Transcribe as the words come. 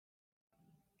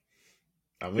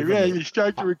I'm You're leaving ready to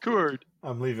start to record.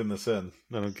 I'm leaving this in.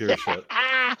 I don't give a shit.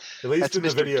 At least That's in the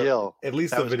Mr. video. Gill. At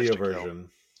least That the was video Mr. Gill. version.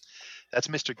 That's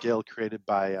Mr. Gill, created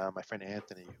by my friend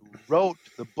Anthony, who wrote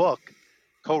the book,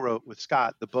 co-wrote with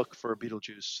Scott, the book for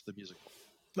Beetlejuice the musical.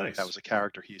 Nice. That was a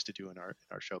character he used to do in our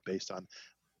show based on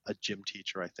a gym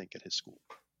teacher, I think, at his school.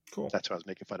 Cool. That's what I was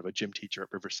making fun of, a gym teacher at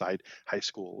Riverside High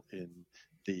School in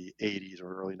the 80s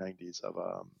or early 90s of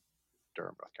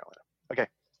Durham, North Carolina. Okay.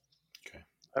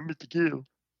 I'm Mr. Gill.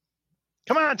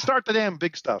 Come on, start the damn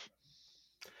big stuff.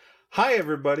 Hi,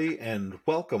 everybody, and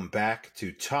welcome back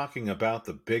to Talking About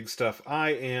the Big Stuff. I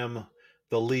am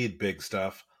the lead big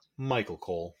stuff, Michael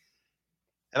Cole.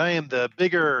 And I am the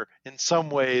bigger in some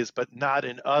ways, but not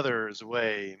in others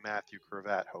way, Matthew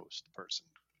Cravat host person.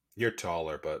 You're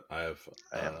taller, but I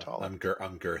am taller. I'm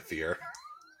girthier.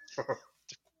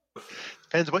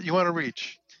 Depends what you want to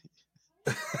reach.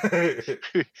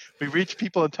 We reach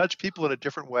people and touch people in a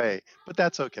different way, but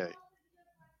that's okay.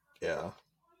 Yeah.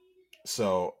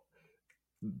 So,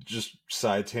 just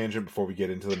side tangent before we get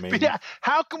into the main. But yeah,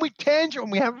 how can we tangent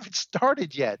when we haven't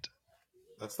started yet?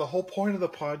 That's the whole point of the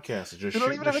podcast. We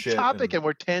don't even have a topic and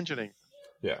we're tangenting.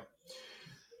 Yeah.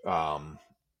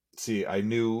 See, I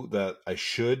knew that I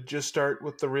should just start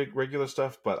with the regular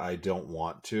stuff, but I don't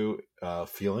want to,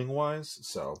 feeling wise.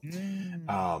 So,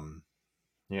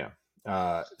 yeah.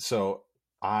 So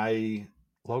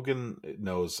Logan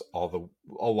knows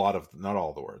not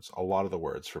all the words, a lot of the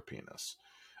words for penis.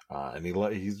 And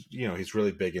he's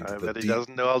really big into but he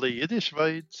doesn't know all the Yiddish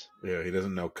words. Yeah, he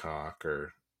doesn't know cock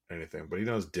or anything, but he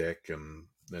knows dick and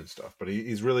stuff. But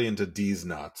he's really into D's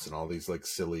nuts and all these like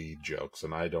silly jokes,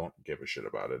 and I don't give a shit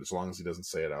about it as long as he doesn't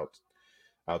say it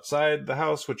outside the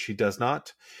house, which he does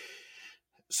not.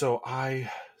 So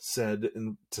I said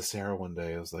to Sarah one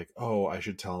day, I was like, "Oh, I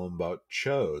should tell him about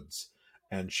chodes,"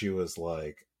 and she was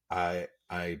like, "I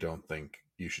don't think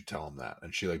you should tell him that,"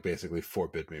 and she like basically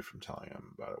forbid me from telling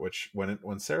him about it. Which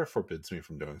when Sarah forbids me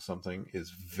from doing something is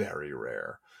very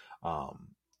rare.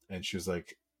 And she was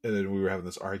like, and then we were having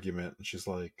this argument, and she's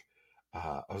like,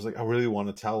 I was like, I really want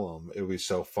to tell him. It would be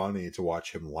so funny to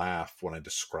watch him laugh when I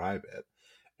describe it.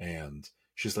 And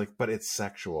she's like, but it's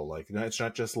sexual. Like, it's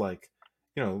not just like,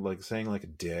 like saying like a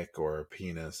dick or a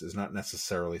penis is not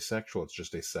necessarily sexual. It's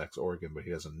just a sex organ, but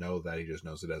he doesn't know that. He just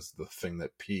knows it as the thing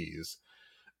that pees.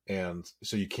 And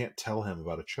so you can't tell him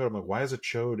about a chode. I'm like, why is a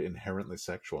chode inherently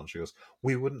sexual? And she goes,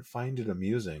 we wouldn't find it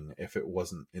amusing if it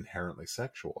wasn't inherently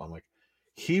sexual. I'm like,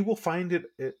 he will find it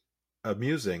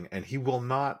amusing, and he will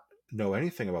not know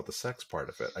anything about the sex part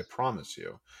of it. I promise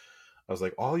you. I was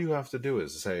like, all you have to do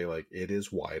is say, like, it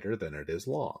is wider than it is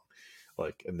long.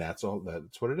 Like, and that's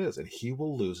what it is. And he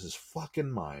will lose his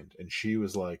fucking mind. And she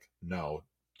was like, no,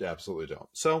 absolutely don't.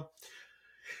 So,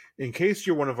 in case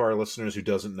you're one of our listeners who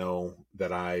doesn't know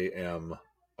that I am,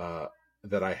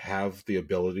 that I have the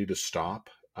ability to stop,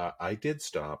 I did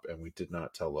stop, and we did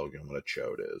not tell Logan what a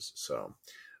chode is. So,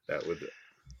 that would...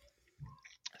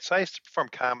 So I used to perform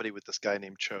comedy with this guy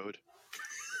named Chode.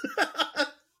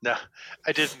 No,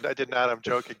 I didn't. I did not. I'm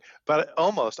joking. But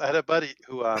almost. I had a buddy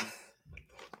who,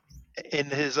 in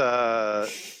his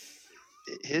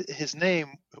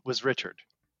name was Richard.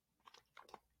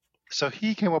 So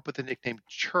he came up with the nickname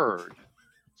Churd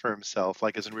for himself,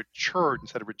 like as in Richard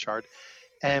instead of Richard.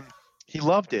 And he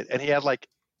loved it. And he had like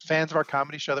fans of our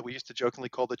comedy show that we used to jokingly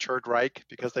call the Churd Reich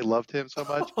because they loved him so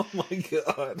much. Oh my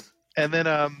God. And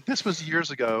then this was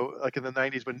years ago, like in the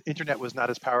 90s when internet was not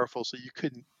as powerful, so you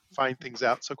couldn't find things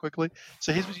out so quickly.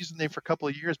 So he was using the name for a couple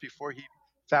of years before he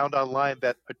found online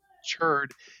that a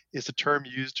churd is a term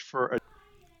used for a...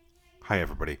 Hi,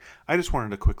 everybody. I just wanted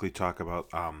to quickly talk about...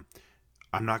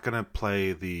 I'm not going to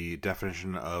play the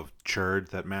definition of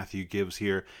churd that Matthew gives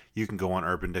here. You can go on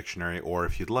Urban Dictionary, or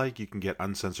if you'd like, you can get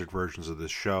uncensored versions of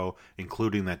this show,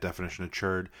 including that definition of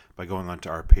churd, by going onto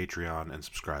our Patreon and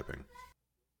subscribing.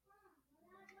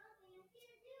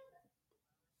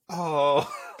 Oh.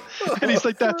 And he's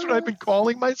like, that's what I've been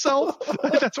calling myself.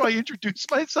 That's why I introduced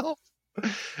myself.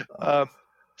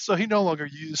 So he no longer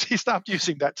he stopped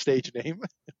using that stage name.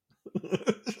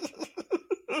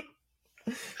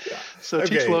 So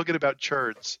teach Logan about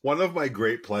churds. One of my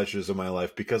great pleasures in my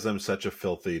life, because I'm such a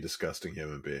filthy, disgusting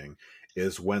human being,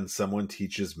 is when someone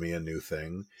teaches me a new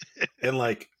thing. And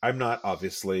like, I'm not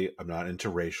into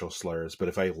racial slurs, but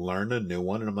if I learn a new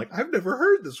one and I'm like, I've never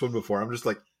heard this one before, I'm just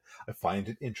like, I find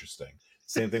it interesting.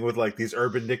 Same thing with like these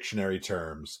Urban Dictionary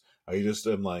terms.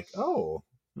 I'm like, oh,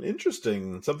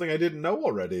 interesting. Something I didn't know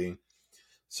already.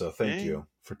 So thank you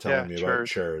for telling me about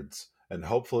churds. And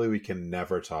hopefully we can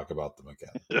never talk about them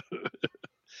again.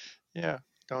 Yeah.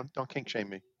 Don't kink shame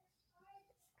me.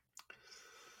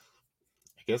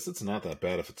 guess it's not that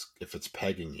bad if it's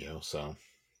pegging you. So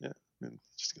Yeah, I mean,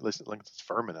 just at least as long as it's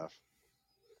firm enough.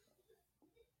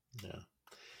 yeah.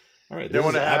 All right. You don't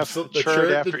want to have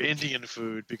churd after the, Indian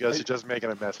food because you're just making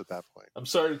a mess at that point. I'm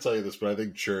sorry to tell you this, but I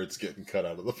think churd's getting cut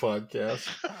out of the podcast.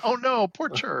 Oh no, poor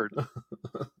churd.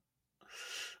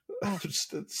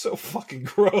 It's so fucking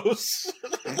gross.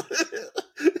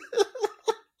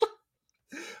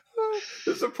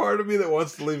 There's a part of me that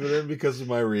wants to leave it in because of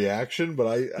my reaction, but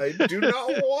I do not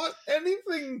want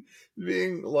anything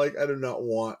being like, I do not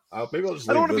want. Maybe I'll just.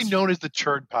 I don't want to be known as the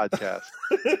Churd podcast.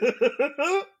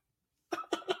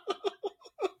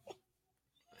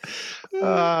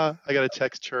 I gotta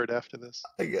text Churd after this.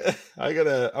 I'm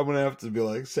gonna have to be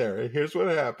like, Sarah, here's what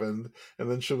happened, and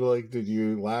then she'll be like, did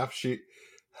you laugh? She'll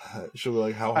be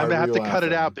like, how hard? I'm gonna have to laughing? cut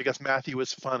it out because Matthew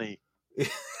was funny.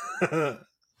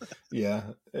 Yeah.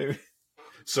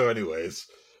 So, anyways,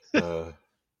 so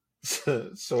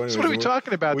what are we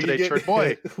talking about today, Churd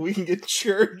boy? We can get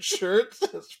Churd shirts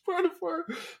as part of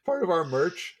our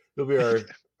merch. It'll be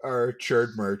our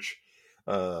Churd merch.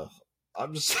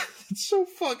 I'm just it's so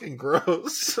fucking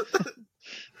gross.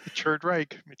 Churd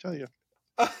Reich, let me tell you.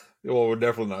 Well, we're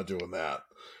definitely not doing that.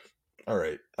 All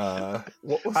right. I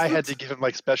had to give him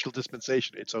like special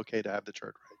dispensation. It's okay to have the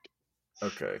Churd Reich.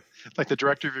 Okay. Like the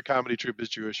director of your comedy troupe is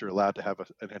Jewish, you're allowed to have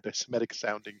an anti-Semitic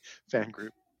sounding fan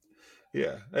group.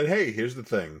 Yeah. And hey, here's the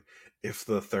thing. If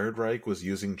the Third Reich was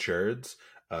using churds,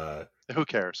 who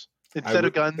cares? Instead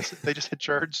of guns, they just hit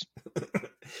churds.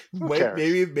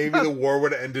 Maybe the war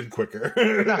would have ended quicker.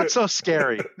 Not so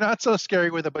scary. Not so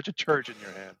scary with a bunch of churds in your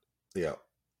hand. Yeah.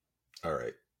 All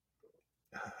right.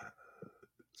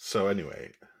 So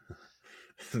anyway,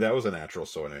 that was a natural.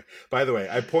 So anyway, by the way,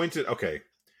 I pointed out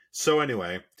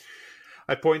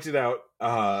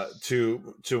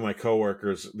to my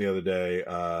coworkers the other day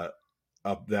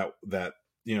that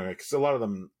you know, because a lot of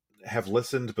them have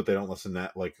listened, but they don't listen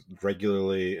that like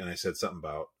regularly. And I said something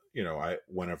about, you know,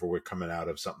 whenever we're coming out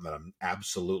of something that I'm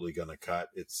absolutely gonna cut,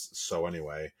 it's so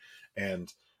anyway.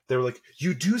 And they were like,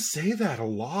 you do say that a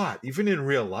lot, even in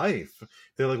real life.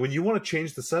 They're like, when you want to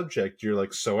change the subject, you're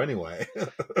like, so anyway.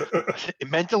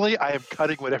 Mentally, I am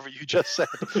cutting whatever you just said.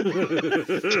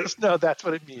 Just know that's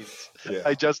what it means. Yeah.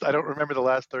 I don't remember the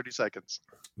last 30 seconds.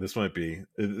 This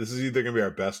is either going to be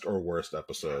our best or worst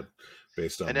episode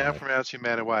based on. I now pronounce you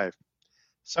man and wife.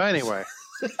 So anyway.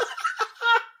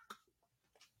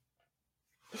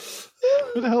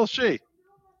 Who the hell is she?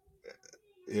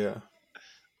 Yeah.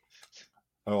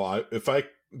 Oh, if I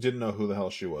didn't know who the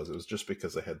hell she was, it was just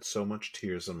because I had so much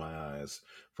tears in my eyes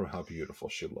from how beautiful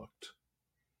she looked.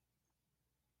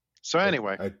 So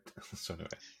anyway.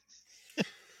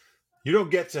 You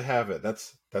don't get to have it.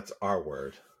 That's our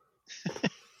word.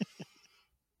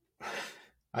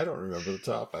 I don't remember the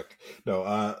topic. No,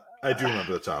 I do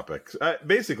remember the topic.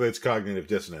 Basically, it's cognitive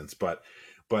dissonance, but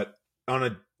on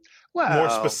a more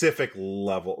specific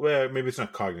level. Well, maybe it's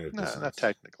not cognitive dissonance. No, not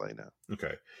technically, no.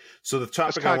 Okay. So the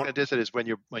topic cognitive dissonance is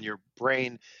when your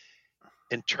brain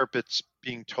interprets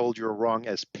being told you're wrong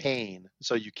as pain,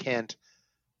 so you can't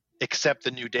accept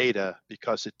the new data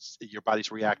because your body's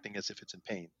reacting as if it's in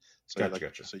pain. So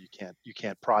gotcha. So you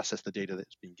can't process the data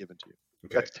that's being given to you.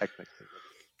 Okay. That's technically.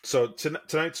 So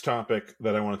tonight's topic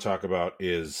that I want to talk about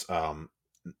is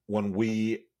when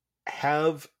we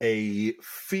have a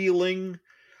feeling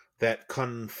that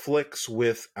conflicts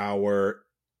with our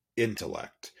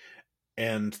intellect.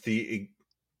 And the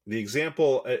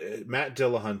example, Matt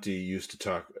Dillahunty used to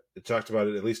talked about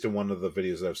it, at least in one of the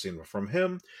videos that I've seen from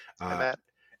him. Hi, Matt.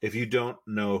 If you don't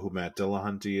know who Matt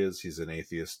Dillahunty is, he's an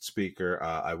atheist speaker.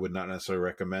 I would not necessarily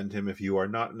recommend him if you are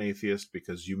not an atheist,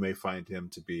 because you may find him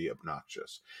to be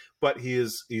obnoxious. But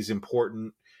he's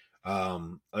important. I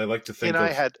like to think. He and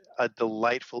I had a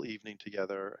delightful evening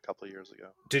together a couple of years ago.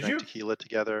 Did you? Tequila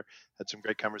together, had some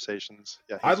great conversations.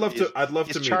 Yeah, I'd love to meet him.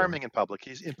 He's charming in public.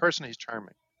 He's in person. He's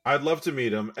charming. I'd love to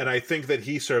meet him, and I think that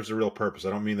he serves a real purpose.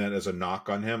 I don't mean that as a knock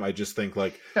on him. I just think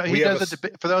like he does a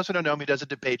debate. For those who don't know him, he does a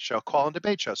debate show, call-in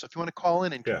debate show. So if you want to call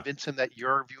in and convince him that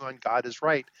your view on God is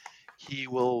right, he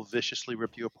will viciously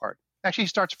rip you apart. Actually, he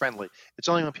starts friendly. It's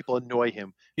only when people annoy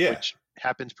him, which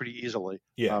happens pretty easily,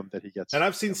 that he gets. And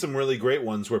I've seen some really great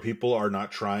ones where people are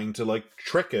not trying to like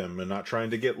trick him and not trying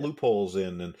to get loopholes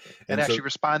in, and actually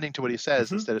responding to what he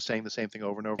says instead of saying the same thing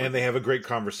over and over. And they have a great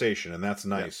conversation, and that's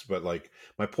nice. Yeah. But like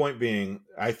my point being,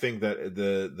 I think that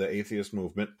the atheist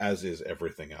movement, as is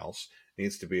everything else,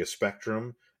 needs to be a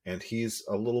spectrum. And he's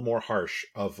a little more harsh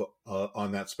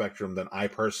on that spectrum than I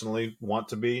personally want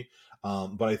to be.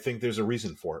 But I think there's a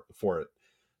reason for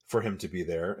him to be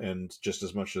there. And just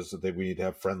as much as we need to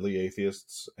have friendly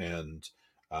atheists and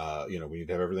We need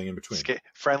to have everything in between.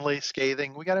 Friendly,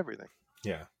 scathing, we got everything.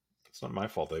 Yeah, it's not my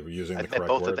fault they were using the I met correct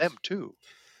both words. of them too.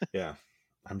 Yeah,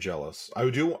 I'm jealous.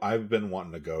 I've been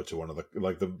wanting to go to one of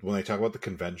the when they talk about the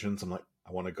conventions. I'm like,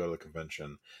 I want to go to the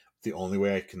convention. The only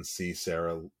way I can see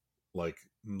Sarah like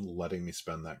letting me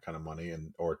spend that kind of money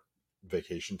or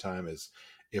vacation time is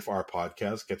if our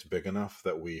podcast gets big enough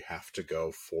that we have to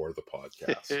go for the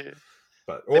podcast.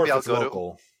 Or if it's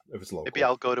local. If it's local, maybe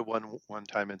I'll go to one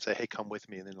time and say, "Hey, come with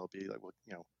me," and then it'll be like,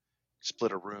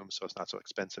 split a room so it's not so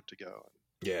expensive to go.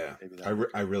 Yeah,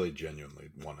 I really genuinely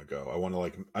want to go. I want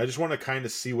to I just want to kind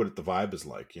of see what the vibe is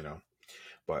like,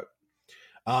 But,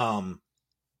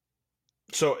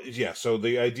 so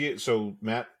the idea, so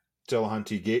Matt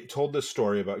Dillahunty told this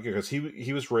story about because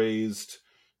he was raised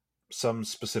some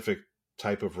specific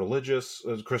type of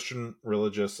Christian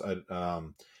religious, and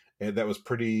that was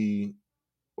pretty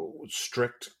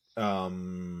strict,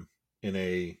 in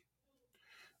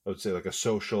I would say like a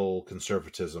social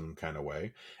conservatism kind of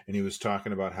way. And he was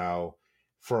talking about how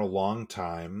for a long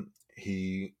time,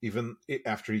 even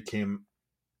after he came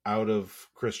out of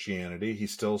Christianity, he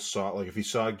still saw, like if he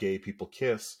saw gay people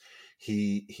kiss,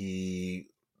 his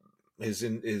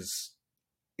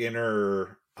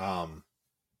inner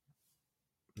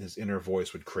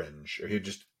voice would cringe, or he'd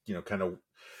just, kind of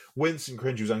wince and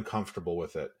cringe. He was uncomfortable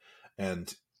with it.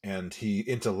 And he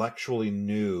intellectually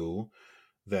knew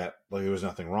that like there was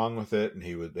nothing wrong with it, and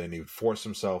he would force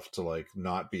himself to like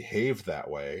not behave that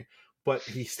way, but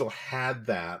he still had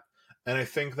that. And I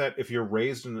think that if you're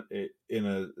raised with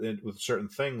certain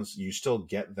things, you still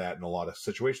get that in a lot of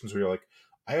situations where you're like,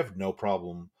 I have no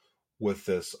problem with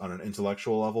this on an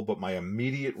intellectual level, but my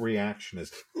immediate reaction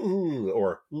is ooh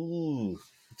or ooh.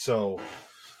 So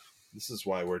this is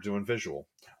why we're doing visual.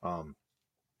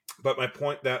 But my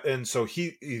point and so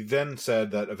he then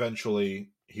said that eventually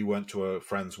he went to a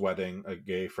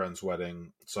gay friend's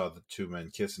wedding, saw the two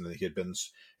men kiss, and it had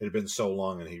been so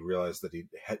long, and he realized that he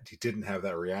didn't have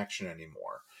that reaction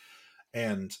anymore.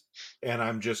 And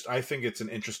I think it's an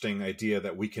interesting idea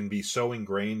that we can be so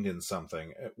ingrained in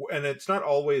something, and it's not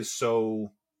always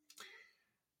so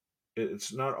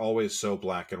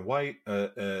black and white,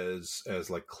 as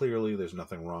like clearly there's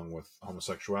nothing wrong with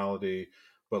homosexuality,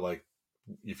 but like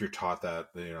if you're taught that,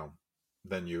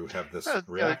 then you have this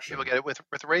reaction. People get it with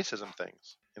racism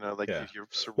things. If you're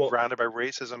surrounded by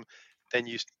racism, then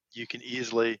you can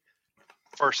easily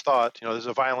first thought, there's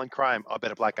a violent crime. I'll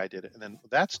bet a black guy did it, and then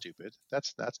that's stupid.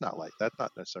 That's not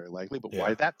necessarily likely. But why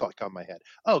did that thought come in my head?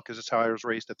 Oh, because it's how I was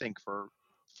raised to think for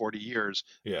 40 years.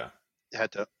 Yeah, I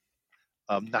had to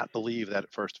not believe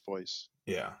that first voice.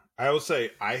 Yeah, I will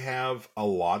say I have a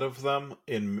lot of them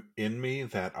in me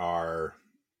that are.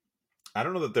 I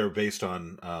don't know that they're based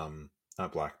on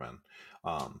not black men.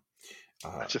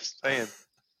 Just saying.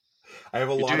 I have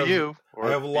a lot of you, or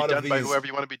I have a lot be done of these by whoever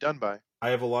you want to be done by. I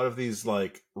have a lot of these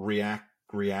like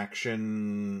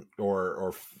reaction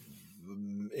or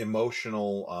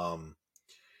emotional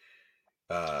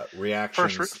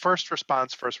reactions. First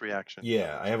response, first reaction.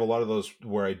 Yeah, I have a lot of those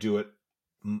where I do it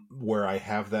where I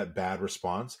have that bad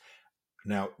response.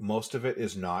 Now, most of it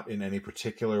is not in any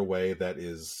particular way that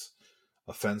is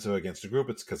offensive against a group.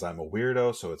 It's because I'm a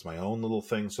weirdo, so it's my own little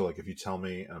thing. So like if you tell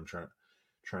me, and I'm trying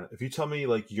if you tell me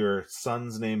like your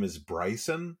son's name is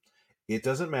Bryson, it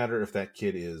doesn't matter if that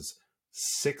kid is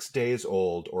 6 days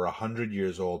old or 100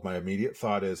 years old. My immediate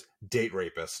thought is date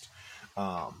rapist.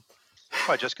 Why,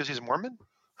 just because he's Mormon?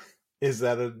 Is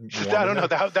that a Mormon I don't know.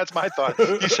 That's my thought.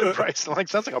 You said Bryson. Like,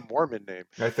 sounds like a Mormon name.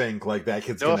 I think like that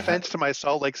kid's no offense to my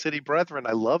Salt Lake City brethren.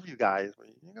 I love you guys.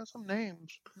 You got some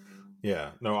names.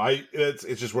 Yeah. No, it's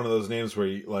just one of those names where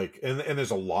you like, and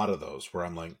there's a lot of those where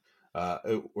I'm like,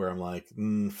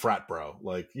 frat bro,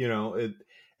 like, it,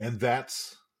 and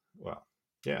that's, well,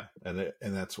 yeah. And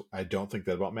that's, I don't think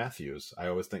that about Matthews. I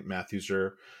always think Matthews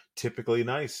are typically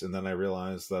nice. And then I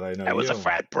realized that I know I was a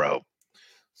frat bro.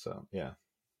 So, yeah.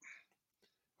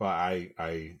 Well,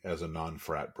 I as a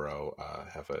non-frat bro,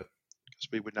 have a... Because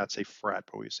we would not say frat,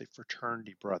 but we would say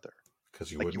fraternity brother.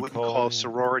 Because you wouldn't call... call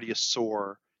sorority a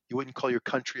sore. You wouldn't call your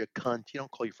country a cunt. You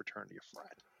don't call your fraternity a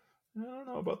frat. I don't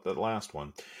know about that last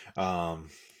one.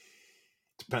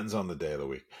 Depends on the day of the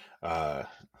week. For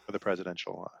the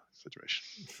presidential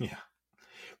situation. Yeah.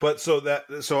 But so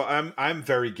I'm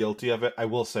very guilty of it. I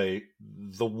will say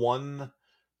the one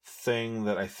thing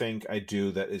that I think I do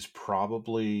that is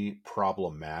probably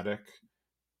problematic,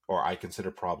 or I consider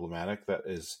problematic, that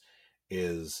is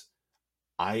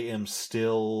I am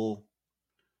still,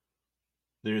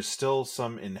 there's still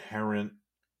some inherent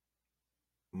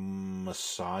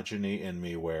misogyny in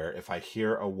me where if I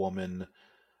hear a woman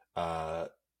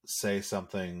say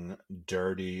something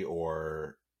dirty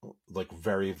or like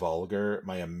very vulgar,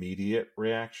 my immediate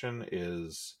reaction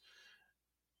is,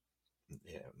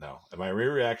 no. My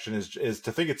reaction is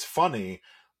to think it's funny,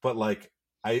 but like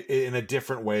in a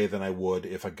different way than I would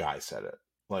if a guy said it.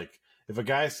 Like if a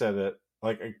guy said it,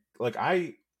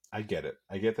 I get it.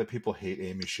 I get that people hate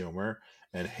Amy Schumer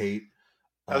and hate.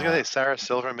 I was gonna say Sarah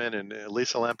Silverman and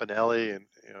Lisa Lampanelli and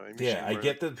Amy Yeah, Schumer. I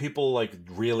get that people like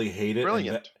really hate it.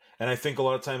 Brilliant. And I think a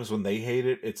lot of times when they hate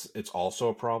it, it's also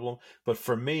a problem. But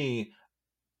for me,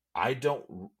 I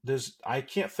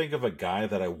can't think of a guy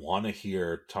that I want to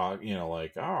hear talk,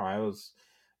 like, oh, I was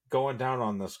going down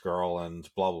on this girl and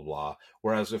blah blah blah.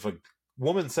 Whereas if a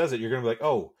woman says it, you're gonna be like,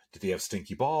 oh, did he have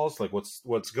stinky balls? Like,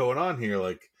 what's going on here?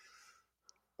 Like,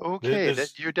 okay,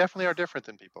 you definitely are different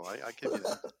than people. I give you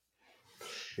that.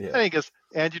 Yeah. I mean, because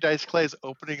Andrew Dice Clay's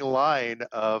opening line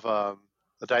of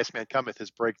The Dice Man Cometh,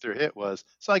 his breakthrough hit was,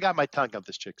 so I got my tongue up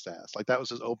this chick's ass. Like, that was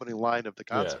his opening line of the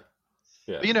concert.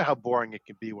 Yeah. But you know how boring it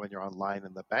can be when you're online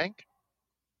in the bank?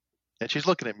 And she's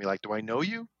looking at me like, do I know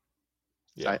you?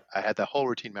 Yeah. I had that whole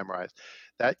routine memorized.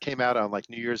 That came out on like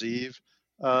New Year's Eve.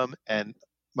 And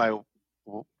my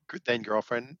then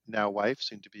girlfriend, now wife,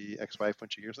 soon to be ex-wife when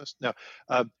she hears this. No,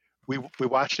 we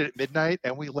watched it at midnight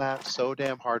and we laughed so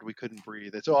damn hard we couldn't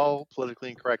breathe. It's all politically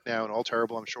incorrect now and all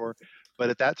terrible, I'm sure. But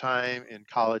at that time in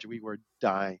college, we were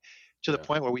dying to the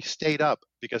point where we stayed up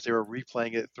because they were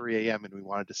replaying it at 3 a.m. and we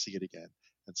wanted to see it again.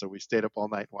 And so we stayed up all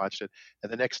night and watched it.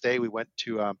 And the next day we went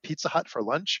to Pizza Hut for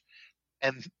lunch.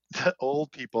 And the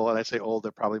old people, and I say old,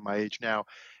 they're probably my age now,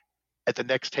 at the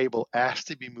next table asked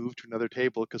to be moved to another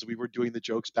table because we were doing the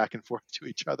jokes back and forth to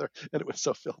each other. And it was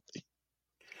so filthy.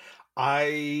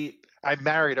 I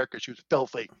married her because she was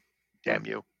filthy. Damn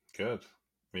you. Good.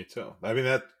 Me too. I mean,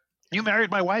 that. You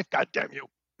married my wife. God damn you.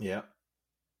 Yeah.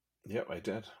 Yep, I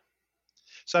did.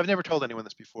 So I've never told anyone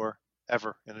this before,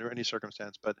 ever, in any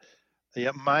circumstance. But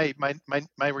yeah, my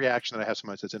reaction that I have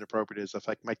sometimes that's inappropriate is if,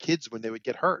 like, my kids, when they would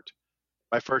get hurt,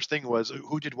 my first thing was,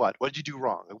 who did what? What did you do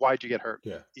wrong? Why did you get hurt?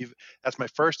 Yeah. That's my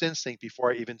first instinct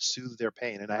before I even soothe their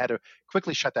pain. And I had to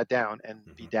quickly shut that down and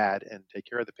be dad and take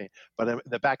care of the pain. But in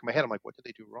the back of my head, I'm like, what did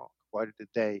they do wrong? Why did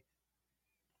they,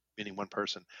 meaning one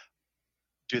person,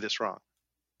 do this wrong?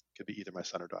 Could be either my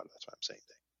son or daughter. That's why I'm saying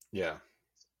they. Yeah.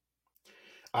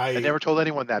 I never told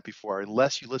anyone that before,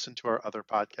 unless you listen to our other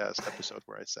podcast episode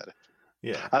where I said it.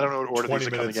 Yeah. I don't know what order these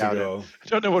are coming out in. I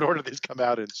don't know what order these come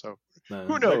out in, so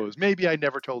who knows? Maybe I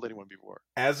never told anyone before.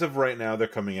 As of right now, they're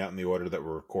coming out in the order that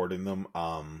we're recording them,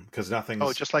 because nothing's...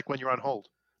 Oh, just like when you're on hold.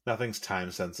 Nothing's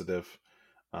time sensitive.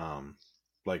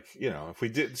 Like, if we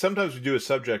did... Sometimes we do a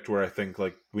subject where I think,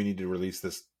 like, we need to release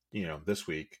this, this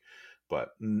week, but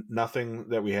nothing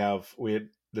that we have...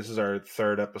 This is our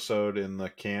third episode in the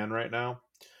can right now.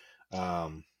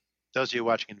 Those of you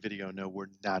watching in video know we're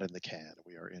not in the can.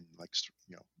 We are in, like, just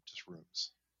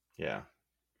rooms. Yeah.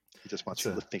 He just wants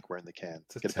people to think we're in the can.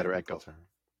 Get a better echo. Term.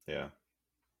 Yeah.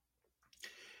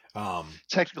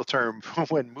 Technical term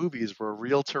when movies were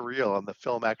reel to reel and the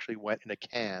film actually went in a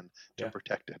can to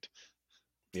protect it.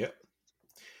 Yep.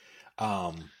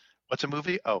 What's a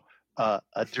movie? Oh,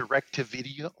 a direct to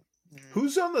video.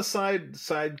 Who's on the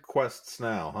side quests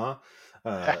now,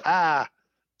 huh?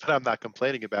 But I'm not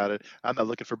complaining about it. I'm not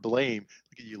looking for blame.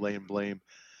 Look at you laying blame.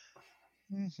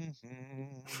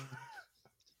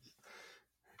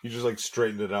 You just like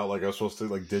straightened it out like I was supposed to,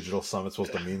 like Digital Summit's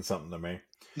supposed to mean something to me.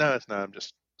 No, it's not. I'm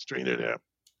just straightening it out.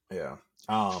 Yeah.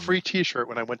 Free T-shirt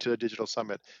when I went to the Digital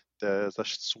Summit. The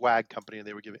swag company, and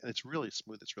they were giving, and it's really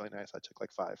smooth. It's really nice. I took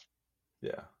like 5.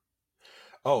 Yeah.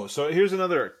 Oh, so here's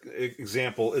another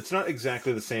example. It's not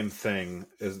exactly the same thing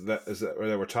as that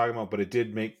we're talking about, but it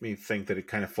did make me think that it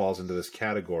kind of falls into this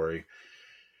category.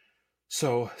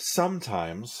 So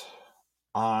sometimes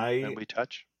when we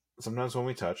touch.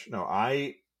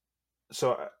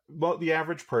 The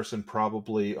average person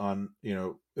probably on,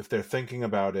 if they're thinking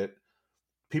about it,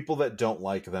 people that don't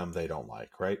like them, they don't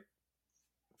like, right?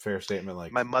 Fair statement.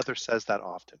 Like my mother says that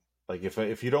often. Like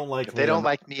if you don't like if they don't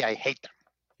like me, I hate them.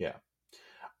 Yeah.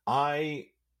 I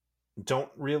don't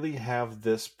really have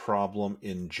this problem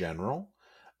in general.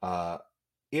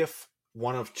 If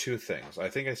one of two things, I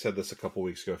think I said this a couple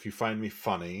weeks ago, if you find me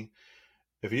funny,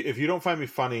 if you don't find me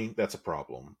funny, that's a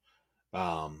problem.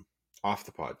 Off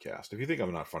the podcast. If you think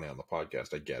I'm not funny on the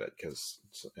podcast, I get it.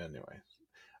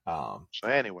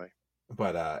 Anyway.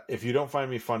 But if you don't find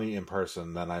me funny in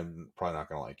person, then I'm probably not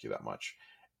going to like you that much.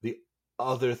 The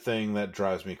other thing that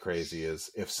drives me crazy is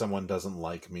if someone doesn't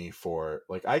like me for,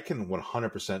 like, I can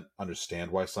 100% understand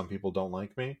why some people don't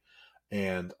like me,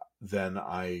 and then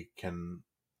I can,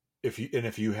 if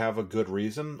you have a good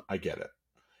reason, I get it.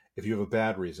 If you have a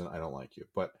bad reason, I don't like you.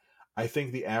 But I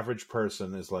think the average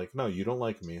person is like, no, you don't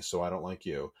like me, so I don't like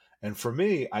you. And for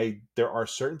me, there are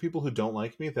certain people who don't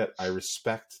like me that I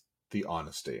respect the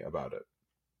honesty about it.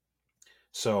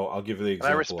 So I'll give you the And I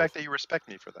example respect that you respect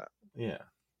me for that. yeah,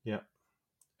 yeah.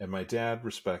 And my dad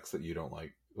respects that you don't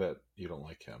like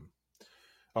him.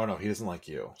 Oh no, he doesn't like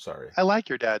you. Sorry. I like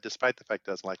your dad, despite the fact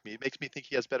he doesn't like me. It makes me think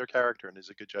he has better character and is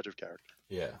a good judge of character.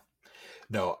 Yeah.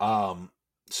 No.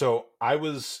 So I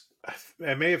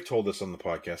may have told this on the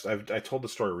podcast. I told the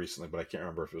story recently, but I can't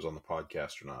remember if it was on the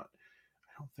podcast or not.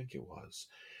 I don't think it was.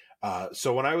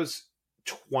 So when I was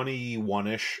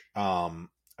 21-ish,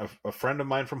 a friend of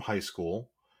mine from high school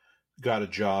got a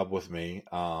job with me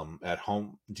at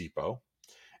Home Depot,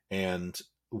 and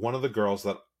one of the girls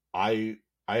that I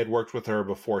had worked with her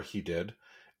before he did,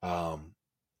 and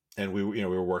we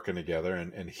were working together,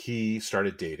 and he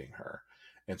started dating her,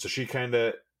 and so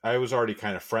I was already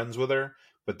kind of friends with her,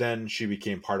 but then she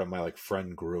became part of my like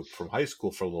friend group from high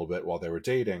school for a little bit while they were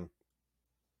dating,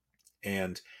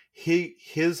 and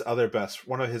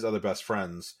one of his other best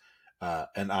friends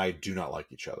and I do not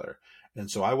like each other, and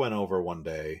so I went over one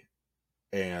day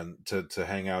and to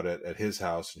hang out at his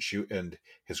house, and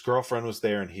his girlfriend was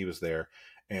there and he was there,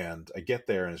 and I get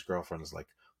there and his girlfriend is like,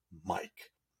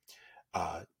 Mike,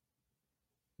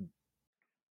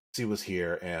 she was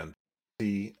here and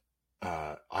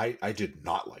I did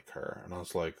not like her. And I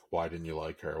was like, why didn't you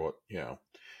like her? What, and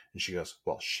she goes,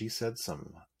 well, she said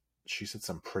some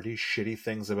pretty shitty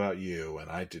things about you, and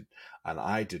I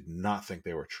did not think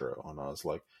they were true. And I was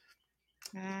like,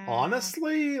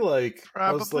 honestly, like, probably.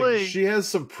 I was like, she has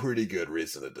some pretty good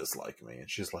reason to dislike me. And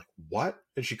she's like, what?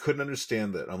 And she couldn't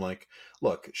understand it. I'm like,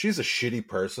 look, she's a shitty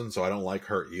person, so I don't like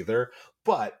her either,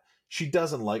 but she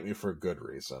doesn't like me for a good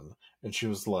reason. And she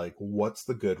was like, what's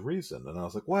the good reason? And I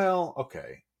was like, well,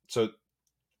 okay, so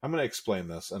I'm going to explain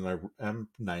this, and I'm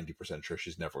 90% sure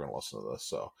she's never going to listen to this.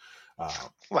 So,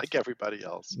 like everybody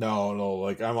else. No,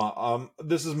 like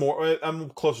this is more,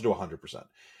 I'm closer to 100%.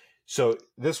 So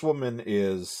this woman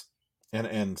is, and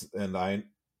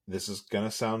this is going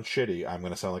to sound shitty. I'm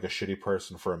going to sound like a shitty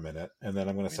person for a minute, and then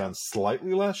I'm going to sound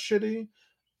slightly less shitty,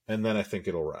 and then I think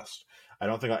it'll rest. I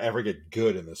don't think I'll ever get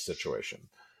good in this situation.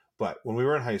 But when we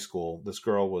were in high school, this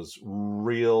girl was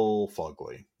real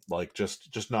fugly, like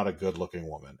just not a good looking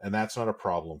woman. And that's not a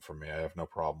problem for me. I have no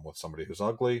problem with somebody who's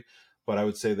ugly, but I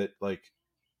would say that like,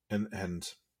 and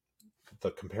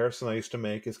the comparison I used to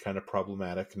make is kind of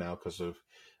problematic now because of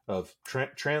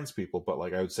trans people, but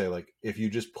like I would say, like, if you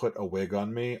just put a wig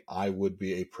on me, I would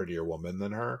be a prettier woman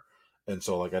than her. And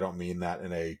so like I don't mean that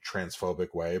in a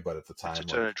transphobic way, but at the time,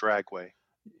 just in a drag way.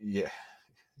 Yeah.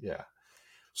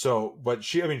 So, but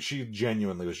she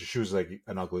genuinely was like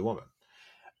an ugly woman,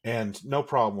 and no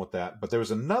problem with that. But there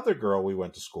was another girl we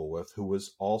went to school with who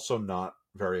was also not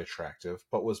very attractive,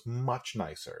 but was much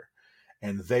nicer,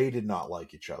 and they did not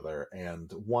like each other.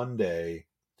 And one day,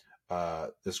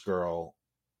 this girl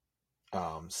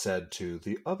said to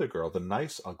the other girl, the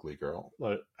nice ugly girl,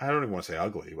 I don't even want to say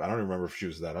ugly, I don't even remember if she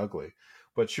was that ugly,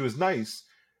 but she was nice.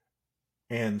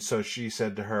 And so she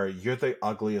said to her, you're the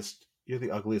ugliest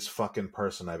fucking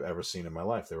person I've ever seen in my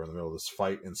life. They were in the middle of this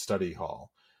fight in study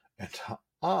hall, and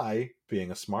I,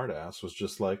 being a smartass, was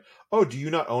just like, oh, do you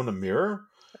not own a mirror?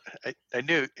 I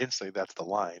knew instantly that's the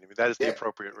line. I mean, that is the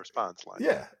appropriate response line.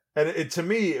 Yeah. And to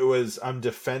me, it was, I'm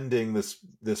defending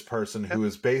this person who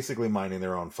is basically minding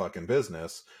their own fucking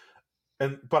business.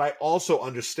 But I also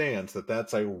understand that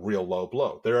that's a real low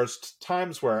blow. There are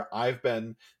times where I've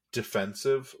been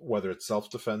defensive, whether it's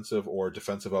self-defensive or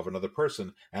defensive of another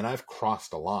person, and I've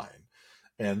crossed a line.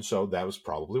 And so that was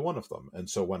probably one of them. And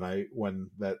so when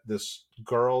this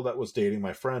girl that was dating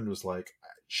my friend was like,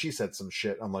 she said some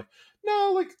shit, I'm like,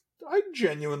 no, like, I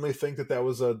genuinely think that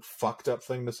was a fucked up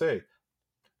thing to say.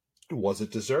 Was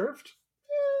it deserved?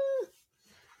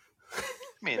 I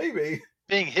mean, maybe.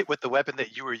 Being hit with the weapon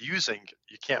that you were using,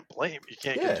 you can't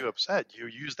get too upset. You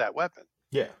use that weapon.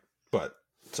 Yeah. But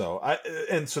so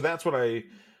that's what I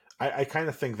kind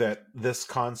of think that this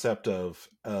concept of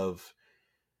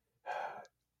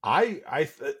I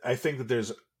think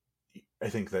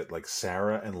that like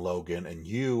Sarah and Logan and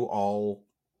you all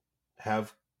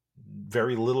have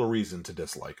very little reason to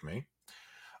dislike me.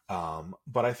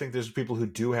 But I think there's people who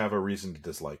do have a reason to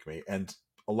dislike me, and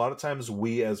a lot of times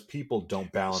we as people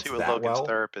don't balance that well. See what Logan's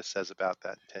therapist says about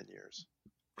that in 10 years.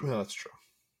 Well, that's true.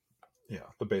 Yeah,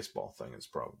 the baseball thing is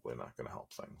probably not going to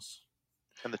help things.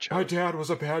 And the chode. My dad was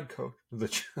a bad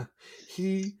coach.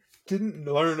 He didn't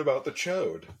learn about the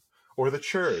chode or the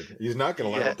churd. He's not going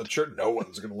to learn about the churd. No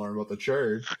one's going to learn about the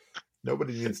churd.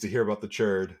 Nobody needs to hear about the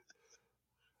churd.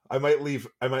 I might leave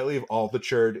all the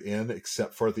churd in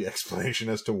except for the explanation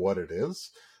as to what it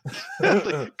is.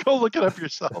 Go look it up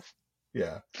yourself.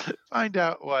 Yeah. Find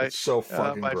out why It's so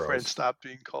fucking my gross. friend stopped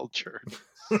being called churd.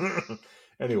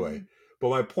 Anyway,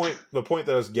 but the point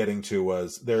that I was getting to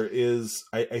was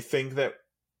I think that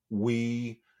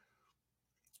we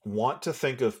want to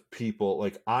think of people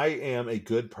like, I am a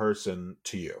good person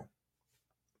to you.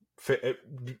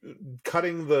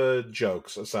 Cutting the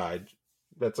jokes aside,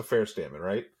 that's a fair statement,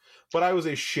 right? But I was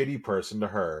a shitty person to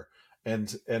her,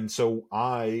 and so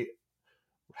I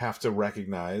have to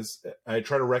recognize. I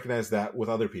try to recognize that with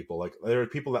other people. Like, there are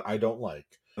people that I don't like,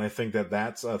 and I think that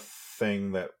that's a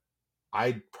thing that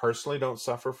I personally don't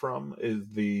suffer from. Is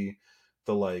the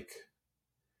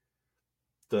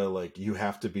you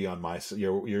have to be on my side.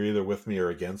 You're either with me or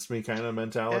against me kind of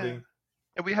mentality. Yeah.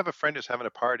 And we have a friend who's having a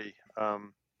party.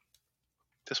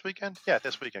 This weekend? Yeah,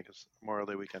 this weekend, because Memorial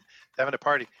Day weekend. They're having a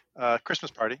party,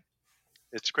 Christmas party.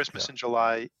 It's Christmas in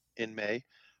July, in May.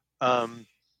 By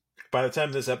the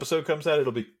time this episode comes out,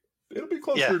 it'll be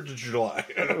closer to July.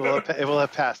 it will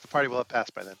have passed. The party will have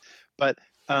passed by then. But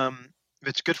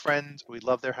it's good friends. We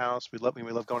love their house. We love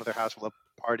going to their house. We love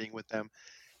partying with them.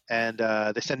 And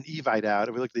they sent an Evite out,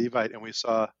 and we looked at the Evite, and we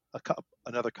saw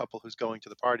another couple who's going to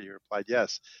the party who replied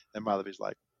yes. And Madhavi's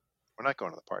like, we're not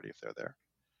going to the party if they're there.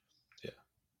 Yeah.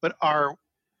 But our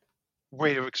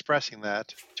way of expressing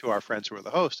that to our friends who are the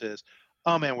host is,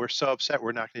 oh man, we're so upset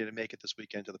we're not going to make it this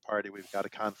weekend to the party. We've got a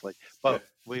conflict, but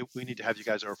we need to have you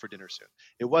guys over for dinner soon.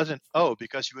 It wasn't, oh,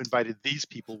 because you invited these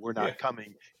people, we're not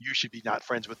coming. You should be not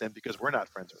friends with them because we're not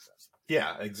friends with them.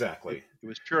 Yeah, exactly. It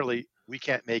was purely, we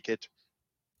can't make it.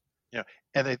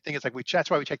 And the thing is, like, that's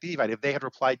why we checked the Evite. If they had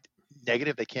replied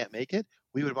negative, they can't make it,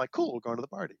 we would have been like, cool, we're going to the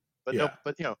party. But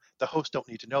the hosts don't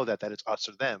need to know that it's us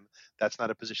or them. That's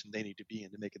not a position they need to be in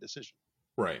to make a decision.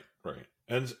 Right.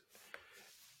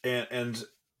 And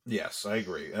yes, I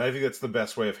agree. And I think that's the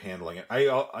best way of handling it.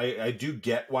 I do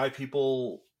get why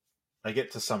people, I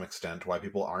get to some extent why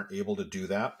people aren't able to do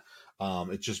that.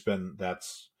 It's just been,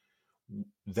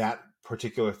 that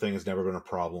particular thing has never been a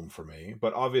problem for me.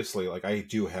 But obviously, like, I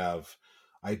do have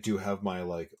my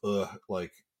like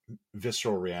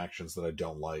visceral reactions that I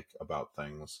don't like about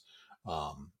things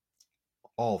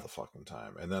all the fucking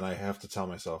time. And then I have to tell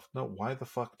myself, no, why the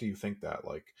fuck do you think that?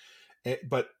 Like,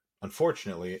 but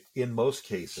unfortunately, in most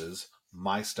cases,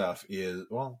 my stuff is,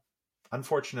 well,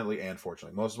 unfortunately and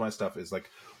fortunately, most of my stuff is like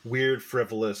weird,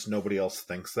 frivolous, nobody else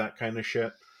thinks that kind of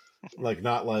shit. Like,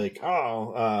 not like,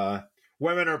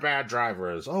 women are bad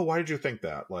drivers. Oh, why did you think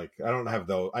that? Like, I don't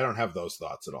have those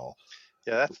thoughts at all.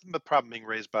 Yeah, that's the problem being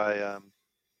raised by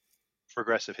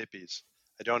progressive hippies.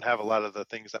 I don't have a lot of the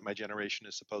things that my generation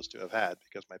is supposed to have had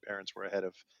because my parents were ahead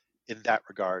of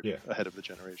the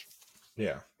generation.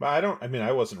 Yeah. But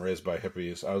I wasn't raised by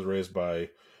hippies. I was raised by,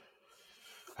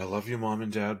 I love you, Mom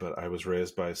and Dad, but I was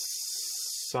raised by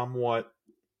somewhat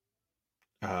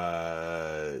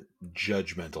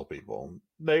judgmental people.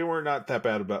 They were not that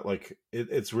bad about, like,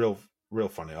 it's real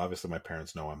funny. Obviously, my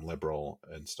parents know I'm liberal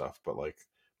and stuff, but like,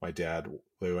 my dad,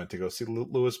 we went to go see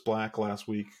Lewis Black last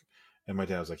week, and my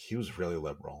dad was like, he was really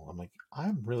liberal. I'm like,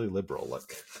 I'm really liberal.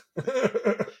 Like,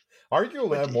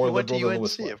 arguably, I'm more liberal than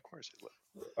Lewis Black. Of course he would.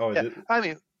 Oh, yeah. I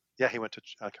mean, yeah, he went to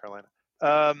Carolina.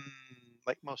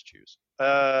 Like most Jews.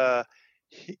 But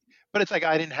it's like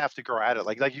I didn't have to grow out of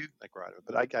it. Like you, I grow out of it,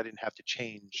 but I didn't have to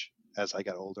change as I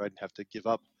got older. I didn't have to give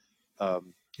up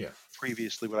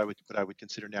previously what I would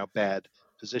consider now bad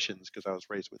positions because I was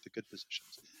raised with the good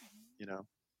positions.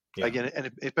 Yeah. Again, and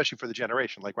especially for the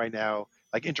generation, like right now,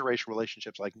 like interracial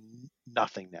relationships, like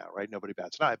nothing now, right? Nobody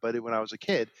bats an eye. But when I was a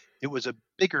kid, it was a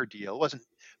bigger deal. It wasn't.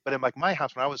 But in like my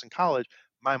house, when I was in college,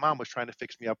 my mom was trying to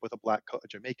fix me up with a black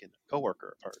Jamaican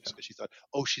coworker of hers because she thought,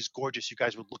 oh, she's gorgeous. You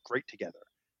guys would look great together.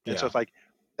 And so it's like,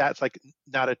 that's like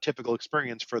not a typical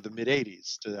experience for the mid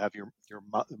 '80s to have your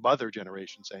mother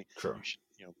generation saying, true. You should,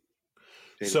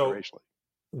 date interracially.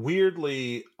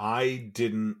 Weirdly, I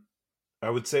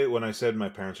would say when I said my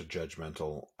parents are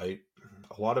judgmental, a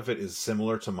lot of it is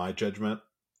similar to my judgment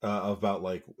about,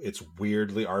 like, it's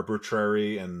weirdly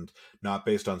arbitrary and not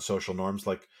based on social norms.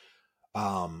 Like,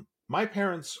 my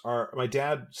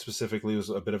dad specifically was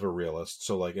a bit of a realist.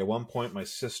 So, like, at one point, my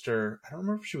sister, I don't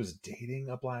remember if she was dating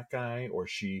a black guy or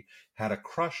she had a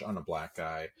crush on a black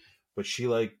guy, but she,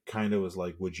 like, kind of was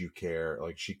like, would you care?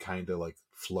 Like, she kind of, like,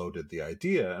 floated the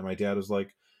idea. And my dad was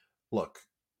like, look,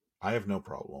 I have no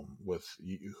problem with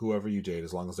whoever you date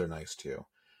as long as they're nice to you.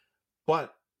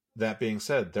 But that being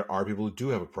said, there are people who do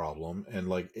have a problem, and,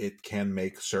 like, it can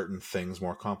make certain things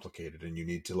more complicated, and you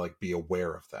need to, like, be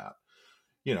aware of that.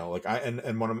 you know, like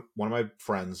and one of my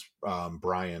friends,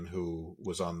 Brian, who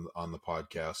was on the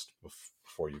podcast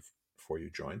before you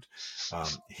joined,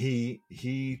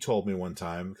 he told me one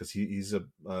time, because he's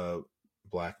a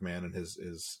black man, and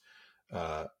his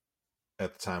uh,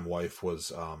 at the time wife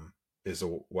was is a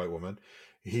white woman.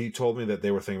 He told me that they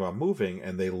were thinking about moving,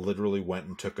 and they literally went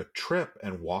and took a trip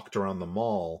and walked around the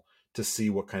mall to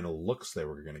see what kind of looks they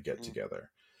were going to get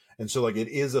together. And so, like, it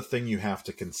is a thing you have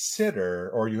to consider,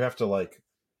 or you have to like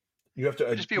Just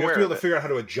be you have aware to be able of to it. figure out how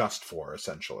to adjust for,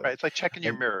 essentially. Right. It's like checking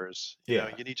your And mirrors. You yeah,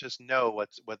 know, you need to just know what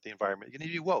the environment. You need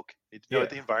to be woke. You need to know what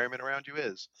yeah, the environment around you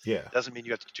is. yeah, Doesn't mean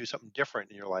you have to do something different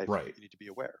in your life. right, You need to be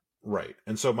aware. right.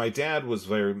 And so my dad was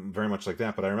very very much like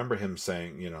that, but I remember him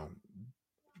saying, you know,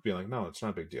 being like, no, it's not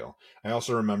a big deal. I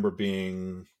also remember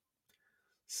being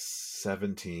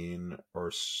 17 or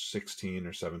 16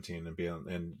 or 17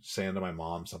 and saying to my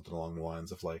mom something along the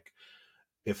lines of like,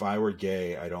 if I were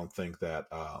gay, I don't think that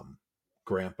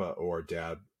grandpa or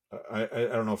dad, I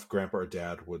don't know if grandpa or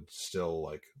dad would still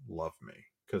like love me,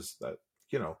 because that,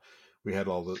 you know, we had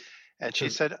all the, And she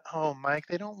said, "Oh, Mike,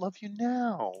 they don't love you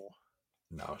now."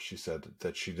 no, she said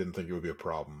that she didn't think it would be a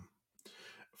problem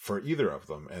for either of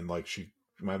them. And like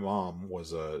my mom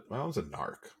was a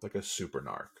narc, like a super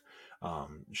narc.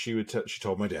 She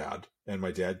told my dad, and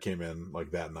my dad came in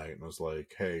like that night and was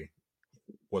like, "Hey,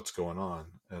 what's going on?"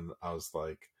 And I was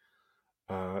like,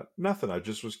 nothing. I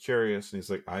just was curious. And he's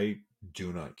like, "I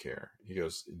do not care." He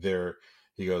goes,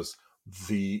 he goes,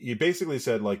 he basically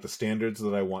said, like, the standards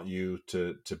that I want you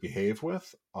to behave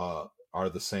with, are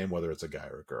the same, whether it's a guy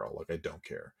or a girl. Like, I don't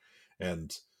care.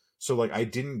 And so, like, I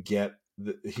didn't get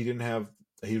he didn't have,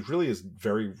 he really has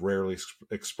very rarely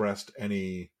expressed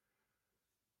any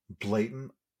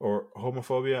blatant or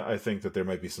homophobia. I think that there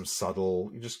might be some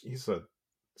subtle, he's a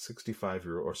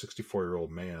 65-year-old or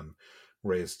 64-year-old man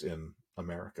raised in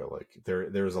America. Like,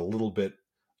 there's a little bit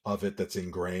of it that's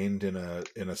ingrained in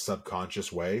a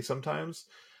subconscious way sometimes.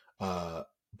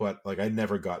 But like, I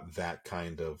never got that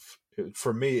kind of,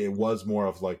 for me, it was more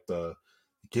of like the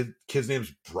kid's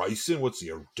name's Bryson. What's he,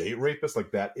 a date rapist?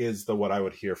 Like, that is what I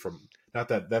would hear from, not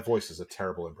that voice is a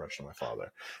terrible impression of my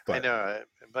father. But I know.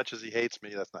 As much as he hates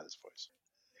me, that's not his voice.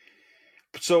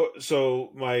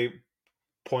 So my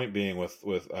point being with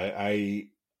I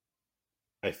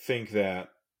think that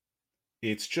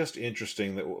it's just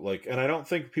interesting that, like, and I don't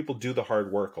think people do the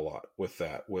hard work a lot with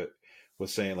that, with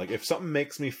saying, like, if something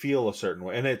makes me feel a certain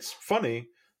way. And it's funny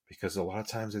because a lot of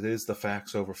times it is the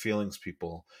facts over feelings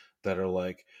people that are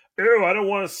like, ew, I don't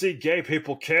want to see gay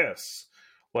people kiss,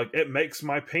 like, it makes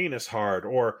my penis hard,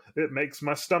 or it makes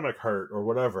my stomach hurt, or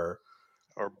whatever,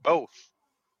 or both.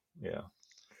 Yeah.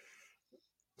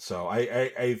 So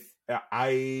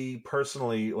I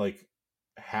personally, like,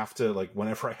 have to, like,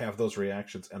 whenever I have those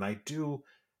reactions, and I do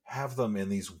have them in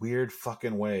these weird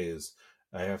fucking ways,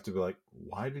 I have to be like,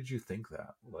 why did you think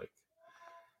that? Like,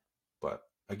 but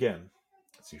again,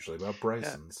 it's usually about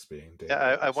Bryson's being dated.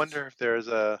 Yeah, I wonder if there's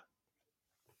a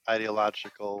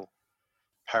ideological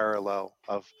parallel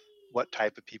of what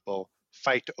type of people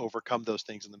fight to overcome those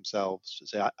things in themselves. To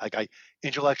say, I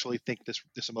intellectually think this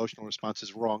emotional response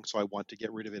is wrong, so I want to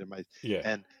get rid of it in my. Yeah.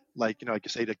 And like, you know, like you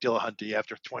say, like Dillahunty,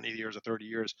 after 20 years or 30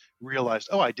 years, realized,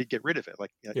 oh, I did get rid of it.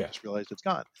 Like, I just realized it's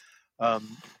gone.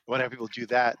 Whenever people do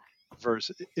that,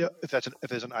 versus if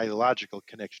there's an ideological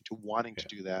connection to wanting to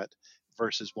do that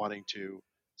versus wanting to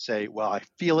say, well, I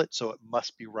feel it, so it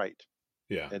must be right.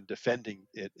 Yeah. And defending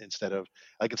it instead of,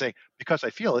 like, saying, because I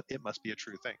feel it, it must be a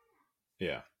true thing.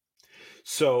 Yeah.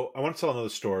 So I want to tell another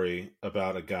story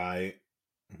about a guy.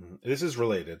 This is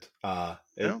related.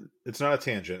 It's not a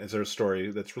tangent. It's a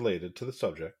story that's related to the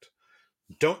subject.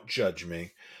 Don't judge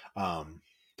me.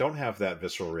 Don't have that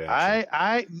visceral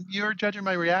reaction. You're judging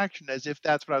my reaction as if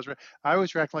that's what I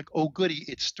was reacting like, oh goody,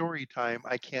 it's story time.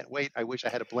 I can't wait. I wish I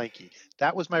had a blankie.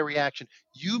 That was my reaction.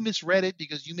 You misread it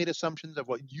because you made assumptions of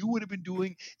what you would have been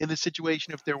doing in the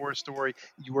situation if there were a story.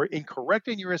 You were incorrect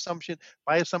in your assumption.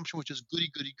 My assumption was just goody,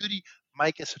 goody, goody.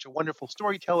 Mike is such a wonderful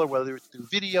storyteller, whether it's through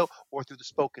video or through the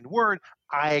spoken word.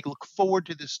 I look forward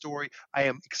to this story. I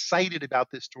am excited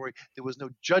about this story. There was no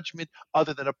judgment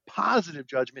other than a positive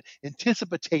judgment,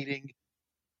 anticipating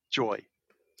joy.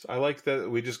 So I like that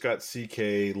we just got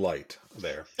CK light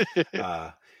there.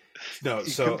 No,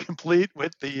 so complete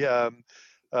with the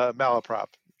malaprop.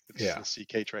 It's the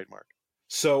CK trademark.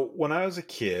 So when I was a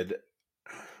kid,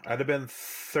 I'd have been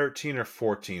 13 or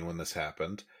 14 when this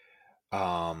happened.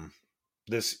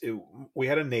 We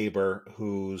had a neighbor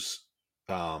whose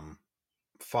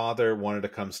father wanted to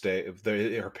come stay.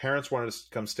 Her parents wanted to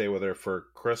come stay with her for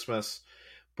Christmas,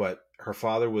 but her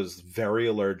father was very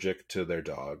allergic to their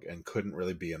dog and couldn't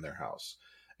really be in their house.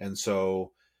 And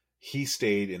so he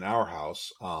stayed in our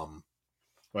house.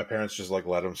 My parents just like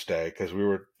let him stay because we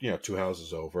were, 2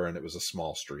 houses over, and it was a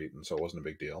small street, and so it wasn't a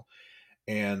big deal.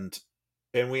 And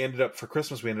we ended up, for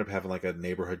Christmas, we ended up having like a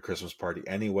neighborhood Christmas party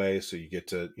anyway. So you get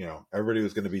to, everybody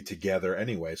was going to be together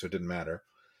anyway, so it didn't matter.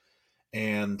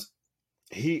 And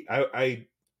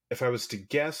if I was to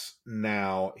guess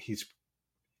now, he's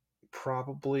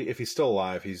probably, if he's still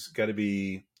alive, he's got to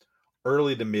be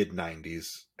early to mid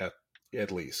 90s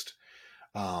at least.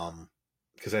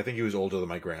 Because I think he was older than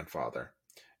my grandfather,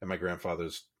 and my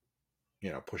grandfather's,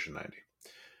 pushing 90.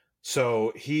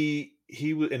 So he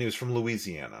was from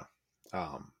Louisiana.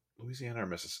 Louisiana or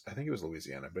Mississippi? I think it was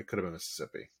Louisiana, but it could have been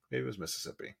Mississippi. Maybe it was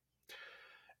Mississippi.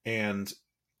 And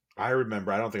I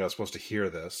remember, I don't think I was supposed to hear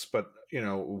this, but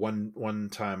one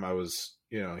time I was,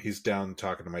 he's down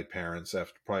talking to my parents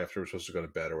probably after we were supposed to go to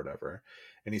bed or whatever,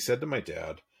 and he said to my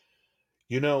dad,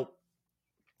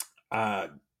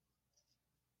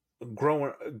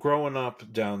 growing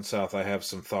up down south, I have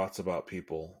some thoughts about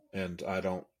people, and I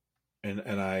don't,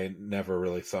 and I never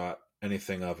really thought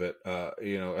anything of it. I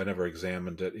never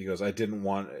examined it. He goes, I didn't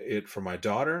want it for my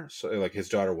daughter. So like, his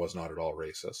daughter was not at all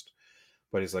racist,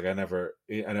 but he's like, I never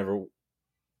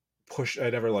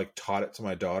like taught it to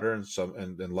my daughter, and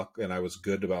I was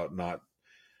good about not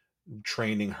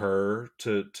training her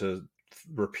to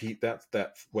repeat that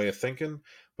way of thinking,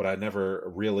 but I never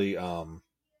really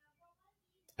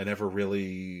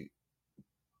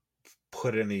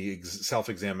put any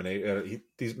self-examination,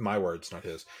 these my words, not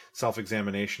his,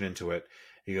 self-examination into it.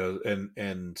 He goes,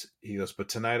 and he goes, but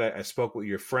tonight I spoke with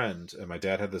your friend, and my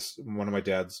dad had one of my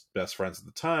dad's best friends at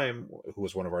the time, who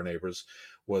was one of our neighbors,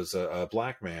 was a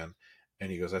black man.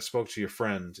 And he goes, I spoke to your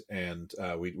friend, and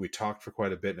we talked for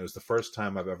quite a bit. And it was the first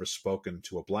time I've ever spoken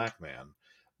to a black man,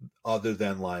 other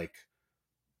than like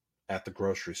at the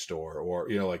grocery store, or,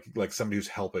 like somebody who's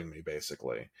helping me,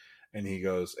 basically. And he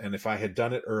goes, and if I had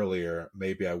done it earlier,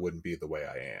 maybe I wouldn't be the way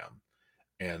I am.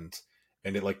 And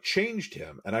it like changed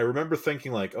him. And I remember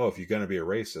thinking like, oh, if you're going to be a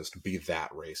racist, be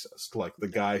that racist. Like the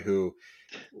guy who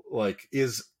like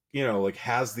is, like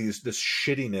has this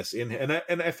shittiness in him.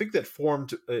 And I think that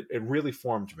it really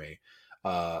formed me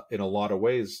in a lot of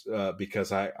ways,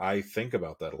 because I think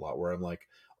about that a lot, where I'm like,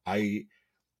 I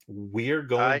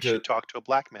should talk to a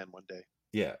black man one day.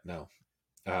 Yeah, no.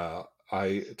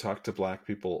 I talk to black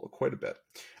people quite a bit.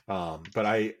 But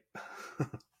I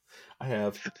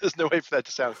have... There's no way for that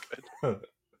to sound good.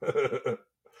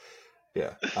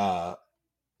 Yeah.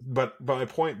 But my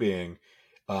point being,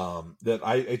 that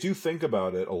I do think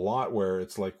about it a lot, where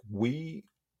it's like we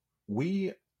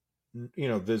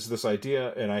there's this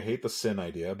idea, and I hate the sin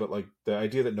idea, but like the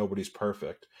idea that nobody's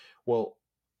perfect. Well,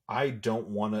 I don't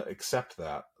want to accept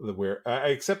that. I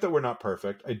accept that we're not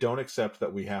perfect. I don't accept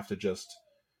that we have to just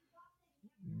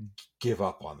give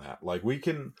up on that. Like we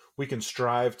can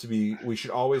strive to be. We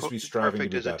should always be striving to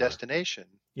be better. Perfect is a destination.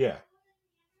 Yeah,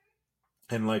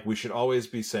 and like we should always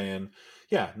be saying,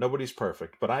 yeah, nobody's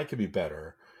perfect, but I could be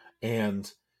better.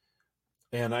 And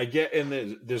I get,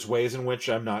 and there's ways in which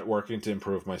I'm not working to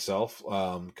improve myself,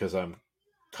 because I'm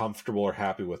comfortable or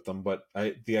happy with them. But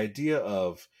the idea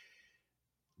of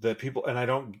that people, and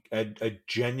I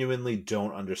genuinely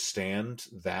don't understand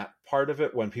that part of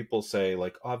it, when people say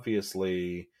like,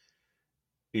 obviously,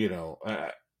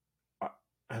 and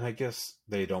I guess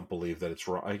they don't believe that it's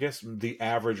wrong. I guess the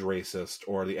average racist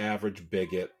or the average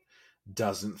bigot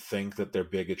doesn't think that their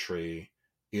bigotry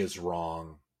is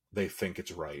wrong. They think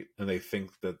it's right, and they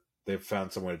think that they've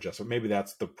found some way to justify. Maybe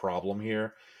that's the problem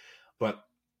here, but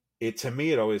to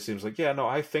me, it always seems like, yeah, no,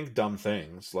 I think dumb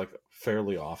things like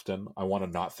fairly often. I want to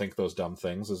not think those dumb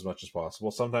things as much as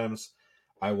possible. Sometimes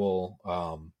I will,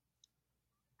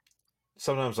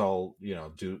 sometimes I'll,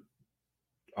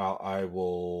 I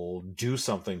will do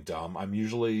something dumb. I'm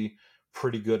usually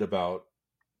pretty good about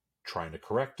trying to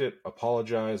correct it,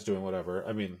 apologize, doing whatever.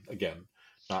 I mean, again,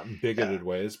 not in bigoted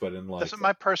ways, but in like... That's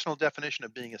my personal definition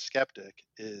of being a skeptic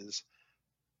is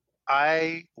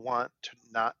I want to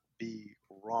not be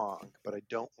wrong, but I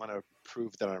don't want to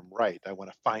prove that I'm right. I want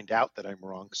to find out that I'm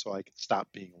wrong so I can stop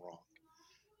being wrong,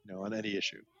 on any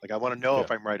issue. Like I want to know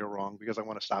if I'm right or wrong because I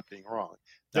want to stop being wrong.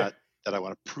 Not that I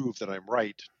want to prove that I'm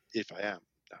right if I am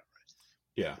not right.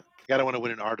 Yeah. I don't want to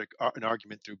win an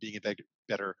argument through being a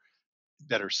better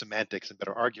semantics and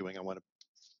better arguing. I want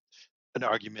an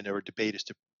argument or a debate is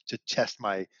to test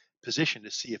my position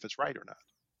to see if it's right or not.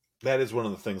 That is one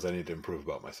of the things I need to improve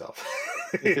about myself.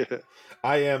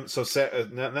 I am so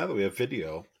now that we have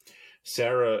video,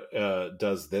 Sarah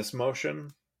does this motion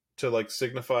to like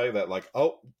signify that like,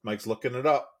 oh, Mike's looking it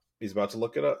up. He's about to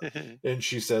look it up, and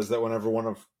she says that whenever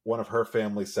one of her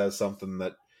family says something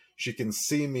that she can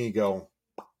see me go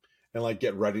and like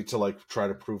get ready to like try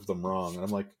to prove them wrong. And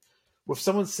I'm like, well, if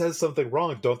someone says something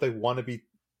wrong, don't they want to be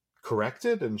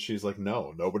corrected? And she's like,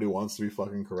 no, nobody wants to be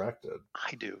fucking corrected.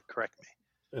 I do. Correct me.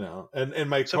 You know, and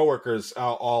my coworkers,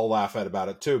 I'll laugh at about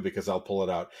it too, because I'll pull it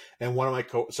out. And one of my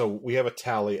so we have a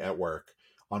tally at work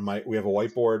we have a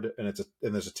whiteboard, and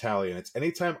there's a tally, and it's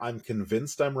anytime I'm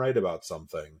convinced I'm right about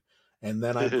something and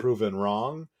then I'm proven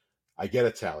wrong, I get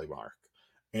a tally mark.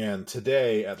 And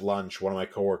today at lunch, one of my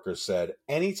coworkers said,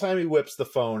 anytime he whips the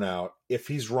phone out, if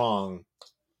he's wrong,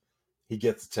 he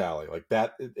gets a tally. Like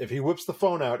that, if he whips the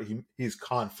phone out, he's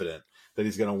confident that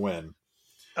he's going to win.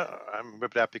 I'm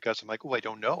whipping out because I'm like, oh, I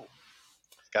don't know.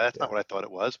 That's not what I thought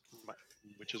it was,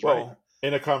 which is right.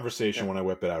 In a conversation, when I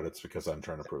whip it out, it's because I'm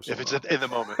trying to prove something. If it's in the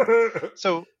moment.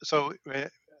 So a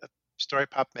story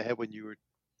popped in my head when you were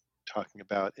talking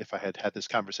about if I had had this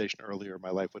conversation earlier, my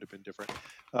life would have been different.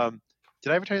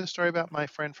 Did I ever tell you the story about my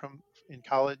friend in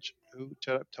college who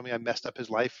told me I messed up his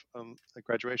life at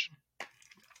graduation?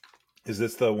 Is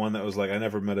this the one that was like, I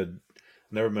never met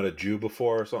a Jew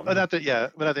before or something? Oh, not that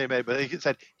he made, but he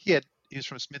said he was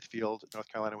from Smithfield,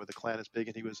 North Carolina, where the Klan is big,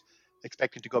 and he was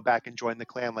expecting to go back and join the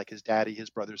Klan like his daddy,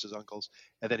 his brothers, his uncles,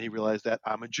 and then he realized that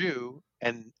I'm a Jew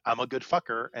and I'm a good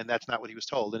fucker, and that's not what he was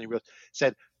told. And he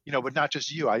said, but not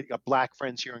just you. I got black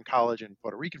friends here in college and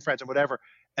Puerto Rican friends and whatever,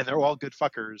 and they're all good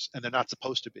fuckers, and they're not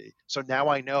supposed to be. So now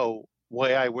I know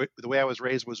the way I was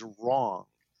raised was wrong.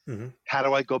 Mm-hmm. How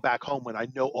do I go back home when I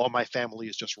know all my family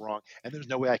is just wrong, and there's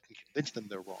no way I can convince them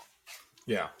they're wrong?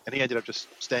 Yeah. And he ended up just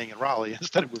staying in Raleigh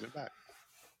instead of moving back.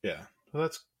 Yeah. Well,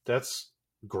 that's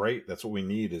great. That's what we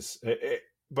need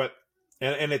but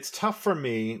it's tough for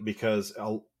me because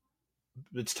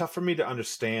it's tough for me to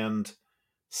understand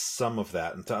some of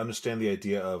that and to understand the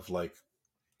idea of like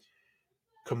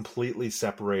completely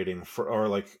separating for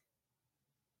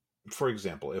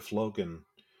example, if Logan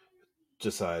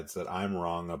decides that I'm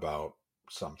wrong about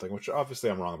something, which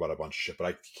obviously I'm wrong about a bunch of shit, but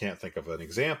I can't think of an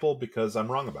example because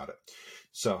I'm wrong about it.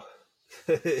 So,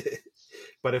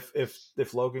 but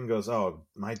if Logan goes, oh,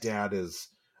 my dad is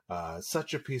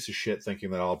such a piece of shit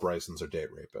thinking that all Brysons are date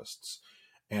rapists.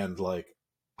 And like,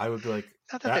 I would be like,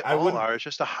 not that they all are, it's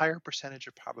just a higher percentage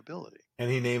of probability. And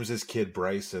he names his kid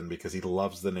Bryson because he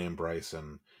loves the name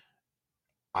Bryson.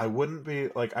 I wouldn't be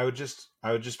like, I would just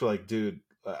be like, dude,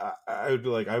 I would be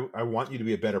like, I want you to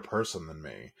be a better person than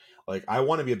me. Like, I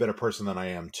want to be a better person than I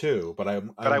am too, but I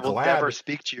will never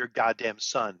speak to your goddamn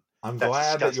son. I'm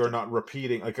glad that you're not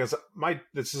repeating, like, because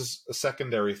this is a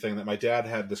secondary thing that my dad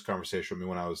had this conversation with me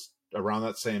when I was around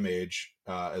that same age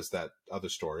as that other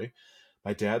story.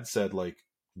 My dad said, like,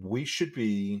 we should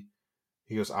be,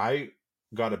 he goes, I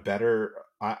got a better,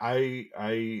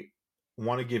 I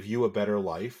want to give you a better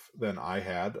life than I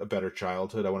had, a better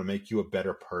childhood. I want to make you a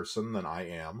better person than I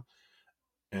am.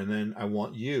 And then I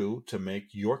want you to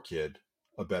make your kid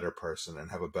a better person and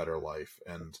have a better life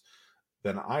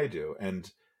than I do.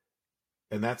 And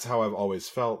that's how I've always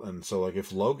felt. And so like,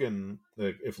 if Logan,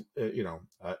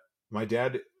 my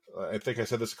dad, I think I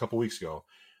said this a couple weeks ago,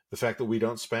 the fact that we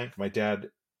don't spank, my dad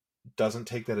doesn't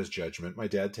take that as judgment. My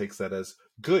dad takes that as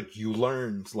good. You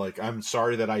learned, like, I'm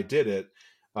sorry that I did it.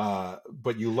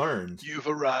 But you learned. You've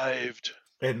arrived.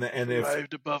 And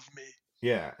arrived above me.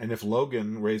 Yeah, and if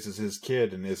Logan raises his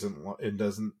kid and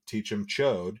doesn't teach him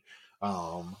chode,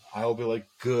 I'll be like,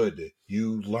 good,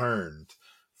 you learned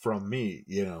from me.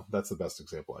 That's the best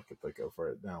example I could think of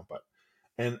right now. But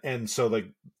and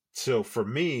so for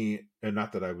me, and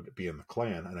not that I would be in the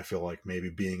Klan, and I feel like maybe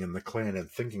being in the Klan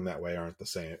and thinking that way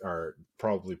are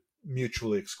probably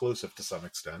mutually exclusive to some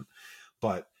extent,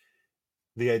 but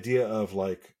the idea of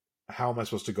like, how am I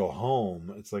supposed to go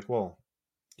home? It's like, well,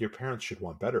 your parents should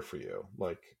want better for you.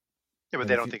 Like, yeah, but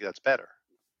they don't think that's better.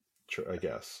 True, I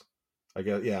guess,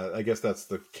 yeah, I guess that's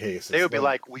the case. They would be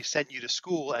like, we sent you to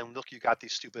school and look, you got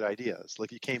these stupid ideas.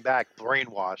 Like, you came back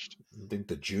brainwashed. I think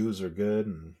the Jews are good.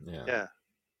 And yeah.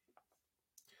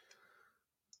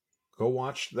 Go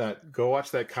watch that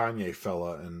Kanye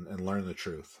fella and learn the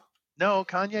truth. No,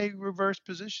 Kanye reversed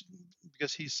position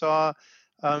because he saw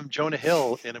Jonah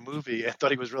Hill in a movie and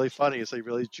thought he was really funny. So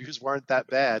really, Jews weren't that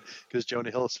bad because Jonah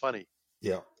Hill is funny.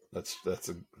 Yeah, that's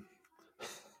a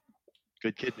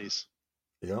good kidneys.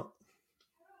 Yeah.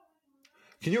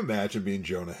 Can you imagine being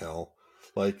Jonah Hill?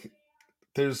 Like,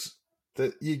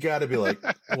 you got to be like,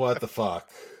 what the fuck?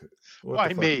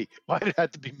 Why me? Why did it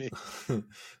have to be me?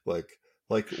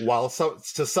 Like while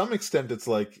to some extent it's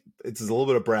like it's a little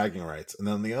bit of bragging rights, and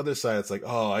then on the other side it's like,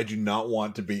 oh, I do not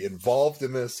want to be involved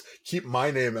in this. Keep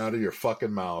my name out of your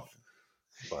fucking mouth.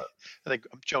 But I think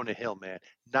I'm Jonah Hill, man.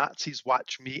 Nazis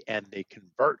watch me and they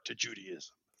convert to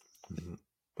Judaism. Mm-hmm.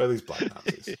 Or at least black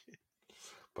Nazis.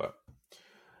 But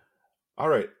all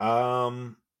right.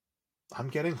 I'm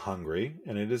getting hungry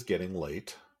and it is getting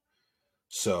late.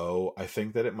 So I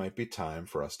think that it might be time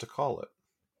for us to call it.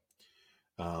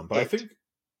 But I think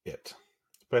it.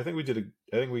 But I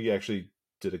think we actually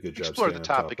did a good job. Explored the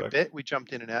topic a bit. We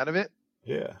jumped in and out of it.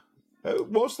 Yeah.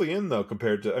 Mostly in though,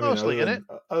 compared to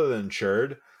other than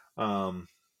Churd. I'm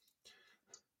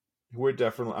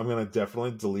gonna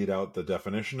definitely delete out the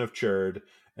definition of Churd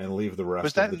and leave the rest.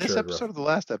 Was that of the in this episode or the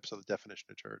last episode? The definition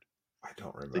of Churd. I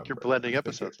don't remember. I think you're blending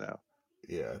episodes now.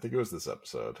 Yeah, I think it was this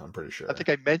episode. I'm pretty sure. I think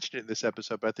I mentioned it in this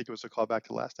episode, but I think it was a callback to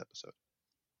the last episode.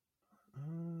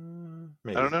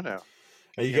 Maybe. I don't know now.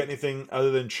 You got anything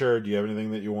other than Churd? Do you have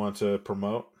anything that you want to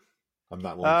promote? I'm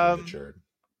not linking to Churd.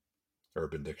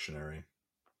 Urban Dictionary.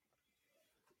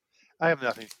 I have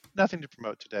nothing to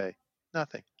promote today.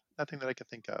 Nothing that I can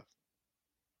think of.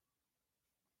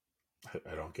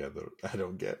 I don't get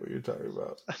what you're talking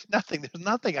about. Nothing. There's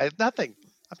nothing. I have nothing.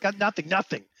 I've got nothing.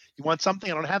 You want something?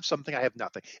 I don't have something. I have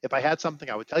nothing. If I had something,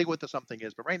 I would tell you what the something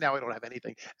is. But right now, I don't have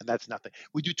anything, and that's nothing.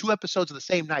 We do 2 episodes of the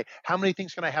same night. How many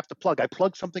things can I have to plug? I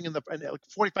plugged something like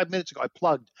 45 minutes ago. I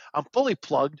plugged. I'm fully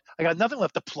plugged. I got nothing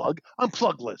left to plug. I'm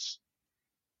plugless.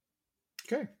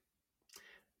 Okay.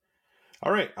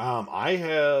 All right. I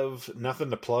have nothing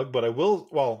to plug, but I will.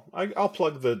 Well, I'll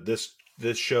plug this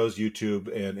show's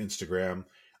YouTube and Instagram.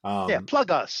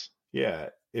 Plug us. Yeah.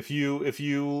 If you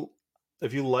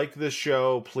like this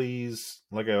show, please,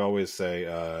 like I always say,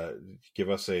 give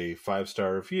us a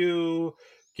 5-star review.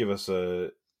 Give us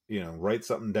write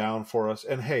something down for us.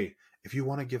 And hey, if you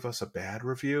want to give us a bad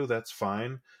review, that's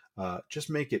fine. Just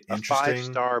make it interesting. A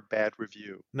 5-star bad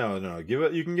review. No.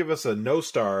 You can give us a no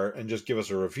star and just give us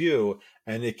a review,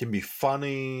 and it can be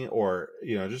funny or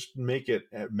just make it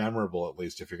memorable at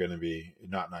least if you're going to be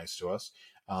not nice to us.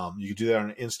 You can do that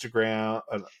on Instagram.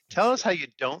 Tell us how you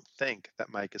don't think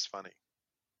that Mike is funny.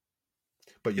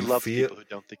 But you love feel people who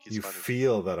don't think he's funny. You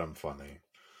feel that I'm funny.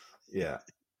 Yeah.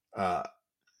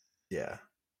 Yeah.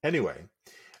 Anyway.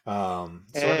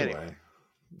 Anyway.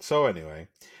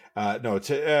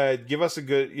 Give us a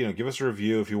good, give us a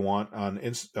review if you want on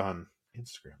Instagram,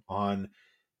 on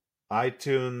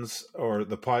iTunes or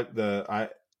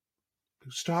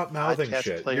stop mouthing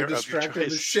shit. You're distracting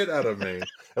the shit out of me.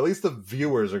 At least the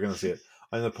viewers are going to see it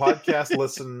on the podcast.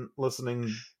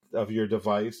 listening of your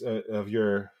device of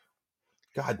your.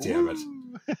 God damn it!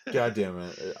 God damn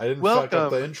it! I didn't fuck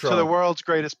up the intro. To the world's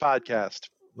greatest podcast,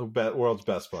 the world's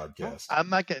best podcast. I'm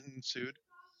not getting sued.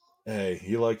 Hey,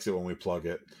 he likes it when we plug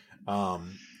it.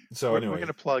 Anyway, we're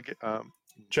gonna plug it.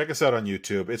 Check us out on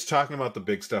YouTube. It's talking about the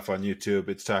big stuff on YouTube.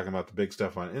 It's talking about the big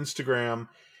stuff on Instagram,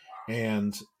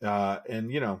 and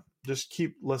just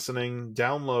keep listening.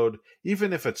 Download,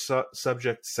 even if its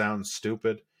subject sounds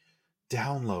stupid,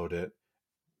 download it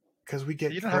because we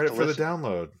get credit for the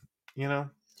download.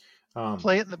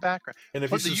 Play it in the background. And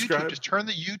if you subscribe, just turn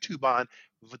the YouTube on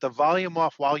with the volume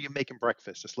off while you're making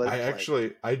breakfast. Just let it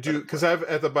play. I do because by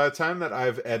the time that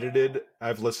I've edited,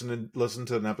 I've listened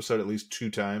to an episode at least 2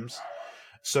 times.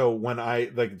 So when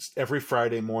I every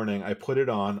Friday morning, I put it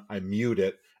on, I mute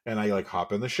it, and I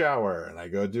hop in the shower and I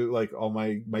go do all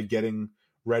my getting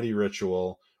ready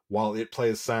ritual while it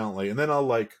plays silently, and then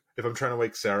I'll if I'm trying to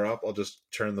wake Sarah up, I'll just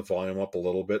turn the volume up a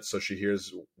little bit so she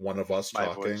hears one of us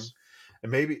talking. Voice.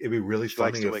 And maybe it'd be really she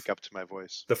funny likes to wake up to my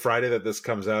voice. The Friday that this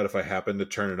comes out, if I happen to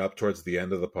turn it up towards the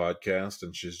end of the podcast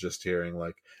and she's just hearing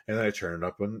and then I turn it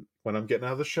up when I'm getting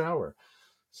out of the shower.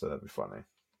 So that'd be funny.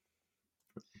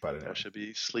 But anyway. She'll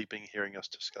be sleeping, hearing us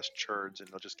discuss Churds, and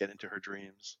they'll just get into her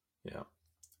dreams. Yeah.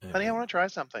 Honey, I want to try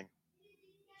something.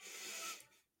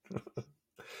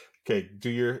 Okay, do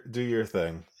your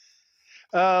thing.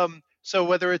 So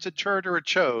whether it's a Churd or a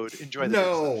Chode, enjoy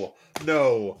the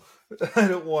No. I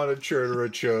don't want a Churd or a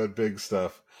Chode big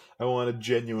stuff. I want a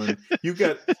genuine. You've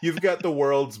got the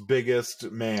world's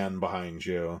biggest man behind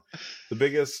you, the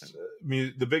biggest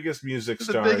music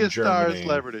star, the biggest in Germany. Star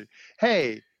celebrity.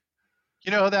 Hey,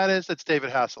 you know who that is? That's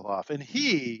David Hasselhoff, and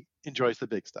he enjoys the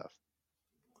big stuff.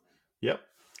 Yep.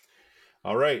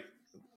 All right.